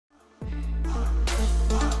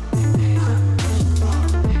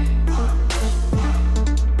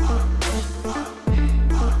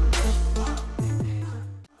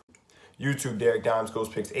YouTube, Derek Dimes,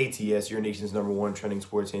 Ghost Picks, ATS, your nation's #1 trending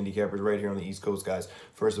sports handicappers right here on the East Coast, guys.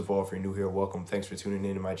 First of all, if you're new here, welcome. Thanks for tuning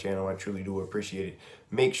in to my channel. I truly do appreciate it.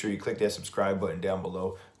 Make sure you click that subscribe button down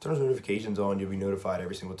below. Turn those notifications on. You'll be notified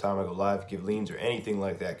every single time I go live, give leans, or anything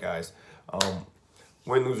like that, guys.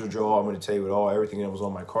 Win, lose, or draw, I'm going to tell you everything that was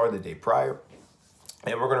on my card the day prior.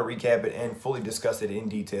 And we're going to recap it and fully discuss it in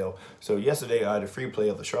detail. So yesterday, I had a free play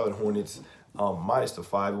of the Charlotte Hornets minus the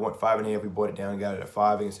 5. We went 5.5. We bought it down and got it at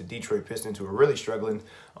 5 against the Detroit Pistons, who were really struggling.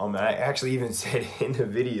 And I actually even said in the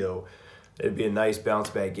video it'd be a nice bounce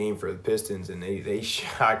back game for the Pistons, and they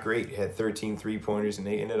shot great. Had 13 3-pointers, and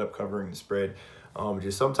they ended up covering the spread.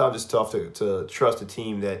 Just sometimes it's tough to trust a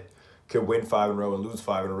team that could win 5 in a row and lose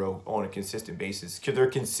 5 in a row on a consistent basis, because they're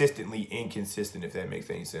consistently inconsistent, if that makes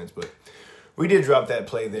any sense. But we did drop that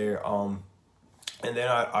play there. And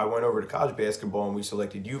then I went over to college basketball, and we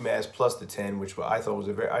selected UMass plus the 10, which I thought was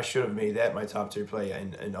I should have made that my top tier play,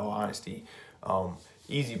 in all honesty.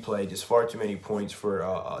 Easy play, just far too many points for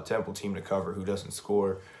a Temple team to cover who doesn't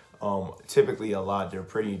score typically a lot. They're a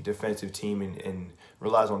pretty defensive team and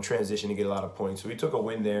relies on transition to get a lot of points. So we took a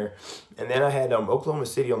win there. And then I had Oklahoma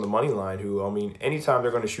City on the money line, who, I mean, anytime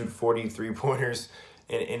they're going to shoot 40 3-pointers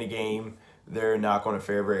in a game, they're not going to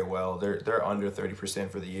fare very well. They're under 30%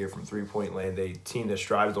 for the year from three-point land. They team that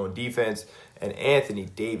strives on defense, and Anthony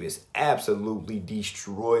Davis absolutely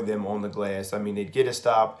destroyed them on the glass. I mean, they'd get a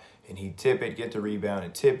stop, and he'd tip it, get the rebound,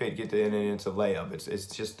 and tip it, get the into layup.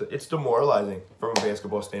 It's demoralizing from a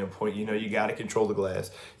basketball standpoint. You know, you got to control the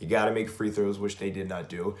glass. You got to make free throws, which they did not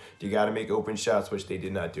do. You got to make open shots, which they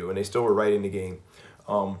did not do, and they still were right in the game.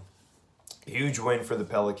 Huge win for the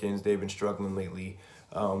Pelicans. They've been struggling lately.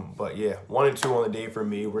 But yeah, 1 and 2 on the day for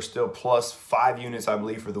me. We're still plus 5 units, I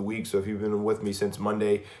believe, for the week. So if you've been with me since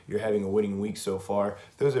Monday, you're having a winning week so far.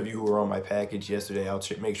 Those of you who were on my package yesterday, I'll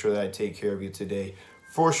make sure that I take care of you today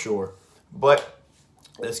for sure. But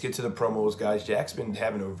let's get to the promos, guys. Jack's been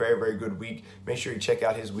having a very, very good week. Make sure you check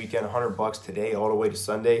out his weekend. $100 today all the way to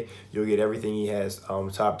Sunday. You'll get everything he has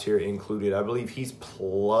top tier included. I believe he's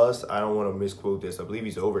plus, I don't want to misquote this, I believe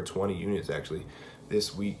he's over 20 units actually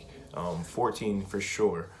this week. 14 for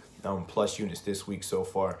sure, plus units this week so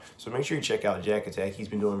far. So make sure you check out Jack Attack. He's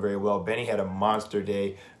been doing very well. Benny had a monster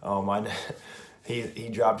day. He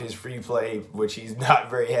dropped his free play, which he's not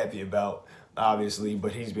very happy about, obviously,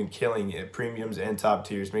 but he's been killing it, premiums and top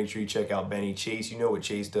tiers. Make sure you check out Benny. Chase, you know what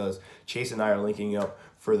Chase does. Chase and I are linking up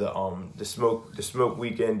for the smoke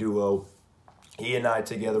weekend duo. He and I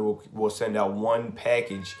together will send out one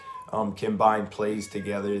package. Combined plays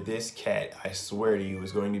together. This cat, I swear to you,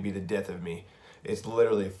 is going to be the death of me. It's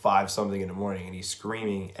literally 5-something in the morning, and he's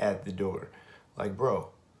screaming at the door. Like,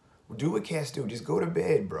 bro, do what cats do. Just go to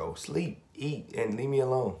bed, bro. Sleep, eat, and leave me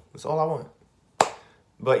alone. That's all I want.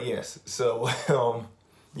 But yes, so,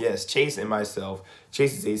 yes, Chase and myself,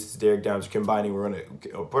 Chase's aces, Derek Dimes, combining. We're going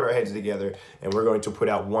to put our heads together, and we're going to put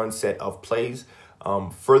out one set of plays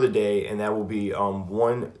for the day, and that will be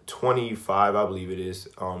 125, I believe it is,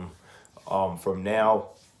 from now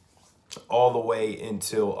all the way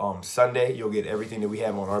until Sunday. You'll get everything that we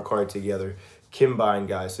have on our card together combined,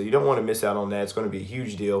 guys. So you don't want to miss out on that. It's going to be a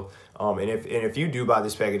huge deal. And if you do buy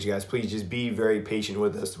this package, guys, please just be very patient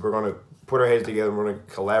with us. We're going to put our heads together. We're going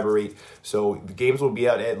to collaborate. So the games will be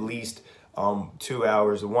out at least 2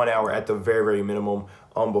 hours, 1 hour at the very, very minimum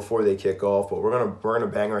before they kick off. But we're gonna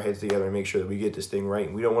bang our heads together and make sure that we get this thing right.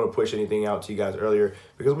 And we don't want to push anything out to you guys earlier,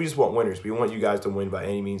 because we just want winners. We want you guys to win by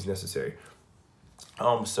any means necessary.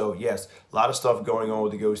 So yes, a lot of stuff going on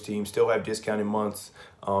with the Ghost team. Still have discounted months,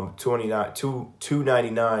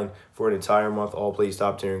 $2.99 for an entire month, all plays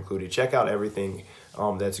top tier included. Check out everything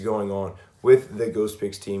that's going on with the Ghost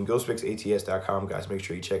Picks team. GhostPicksATS.com, guys. Make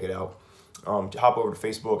sure you check it out. Hop over to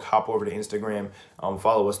Facebook, hop over to Instagram,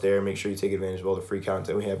 follow us there. Make sure you take advantage of all the free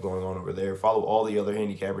content we have going on over there. Follow all the other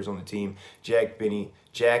handicappers on the team. Jack, Benny,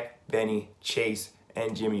 Chase,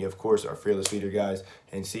 and Jimmy, of course, our fearless leader, guys,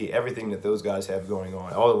 and see everything that those guys have going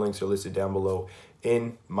on. All the links are listed down below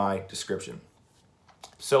in my description.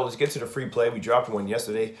 So let's get to the free play. We dropped one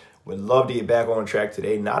yesterday. Would love to get back on track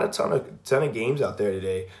today. Not a ton of games out there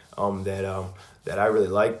today that I really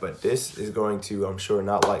like, but this is going to, I'm sure,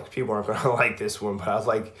 not like, people aren't going to like this one, but I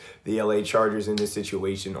like the LA Chargers in this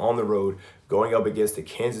situation on the road going up against the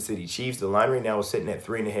Kansas City Chiefs. The line right now is sitting at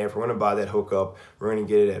 3.5. We're going to buy that hook up. We're going to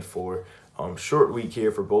get it at 4. Short week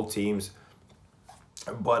here for both teams.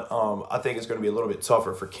 But I think it's going to be a little bit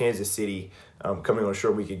tougher for Kansas City coming on a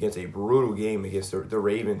short week against a brutal game against the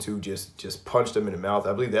Ravens, who just punched them in the mouth.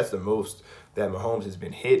 I believe that's the most that Mahomes has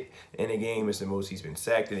been hit in a game. It's the most he's been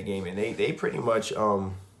sacked in a game. And they pretty much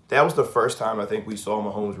that was the first time I think we saw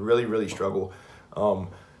Mahomes really struggle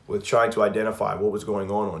with trying to identify what was going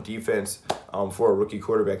on defense. For a rookie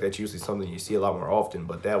quarterback, that's usually something you see a lot more often,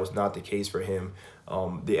 but that was not the case for him.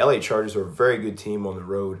 The LA Chargers are a very good team on the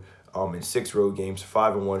road. In 6 road games,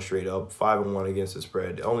 5-1 straight up, 5-1 against the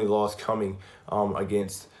spread. The only loss coming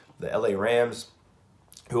against the LA Rams,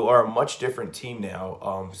 who are a much different team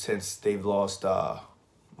now since they've lost,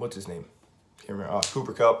 what's his name? Can't remember,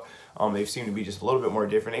 Cooper Kupp. They seem to be just a little bit more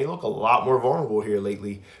different. They look a lot more vulnerable here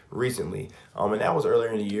recently. And that was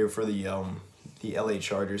earlier in the year for the LA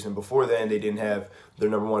Chargers. And before then, they didn't have their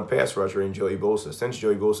 #1 pass rusher in Joey Bosa. Since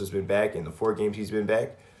Joey Bosa's been back, in the 4 games he's been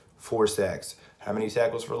back, 4 sacks. How many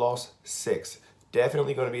tackles for loss? 6.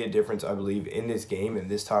 Definitely going to be a difference, I believe, in this game and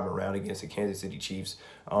this time around against the Kansas City Chiefs.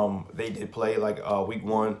 They did play like week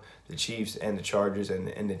 1, the Chiefs and the Chargers, and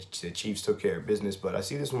the Chiefs took care of business. But I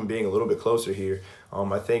see this one being a little bit closer here.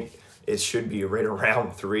 I think it should be right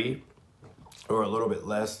around 3 or a little bit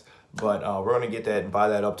less. But we're going to get that and buy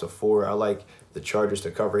that up to 4. I like the Chargers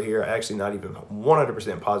to cover here. Actually, not even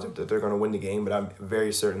 100% positive that they're going to win the game, but I'm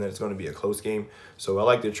very certain that it's going to be a close game. So I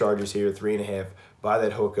like the Chargers here, 3.5. Buy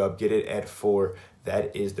that hook up. Get it at 4.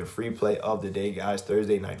 That is the free play of the day, guys.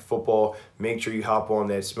 Thursday Night Football. Make sure you hop on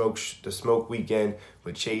that smoke weekend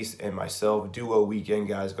with Chase and myself. Duo weekend,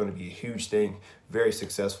 guys. Going to be a huge thing. Very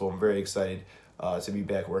successful. I'm very excited to be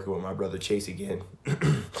back working with my brother Chase again.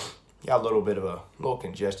 Got a little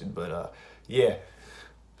congested, but yeah.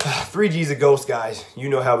 3G's a ghost, guys. You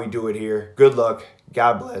know how we do it here. Good luck.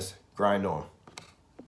 God bless. Grind on.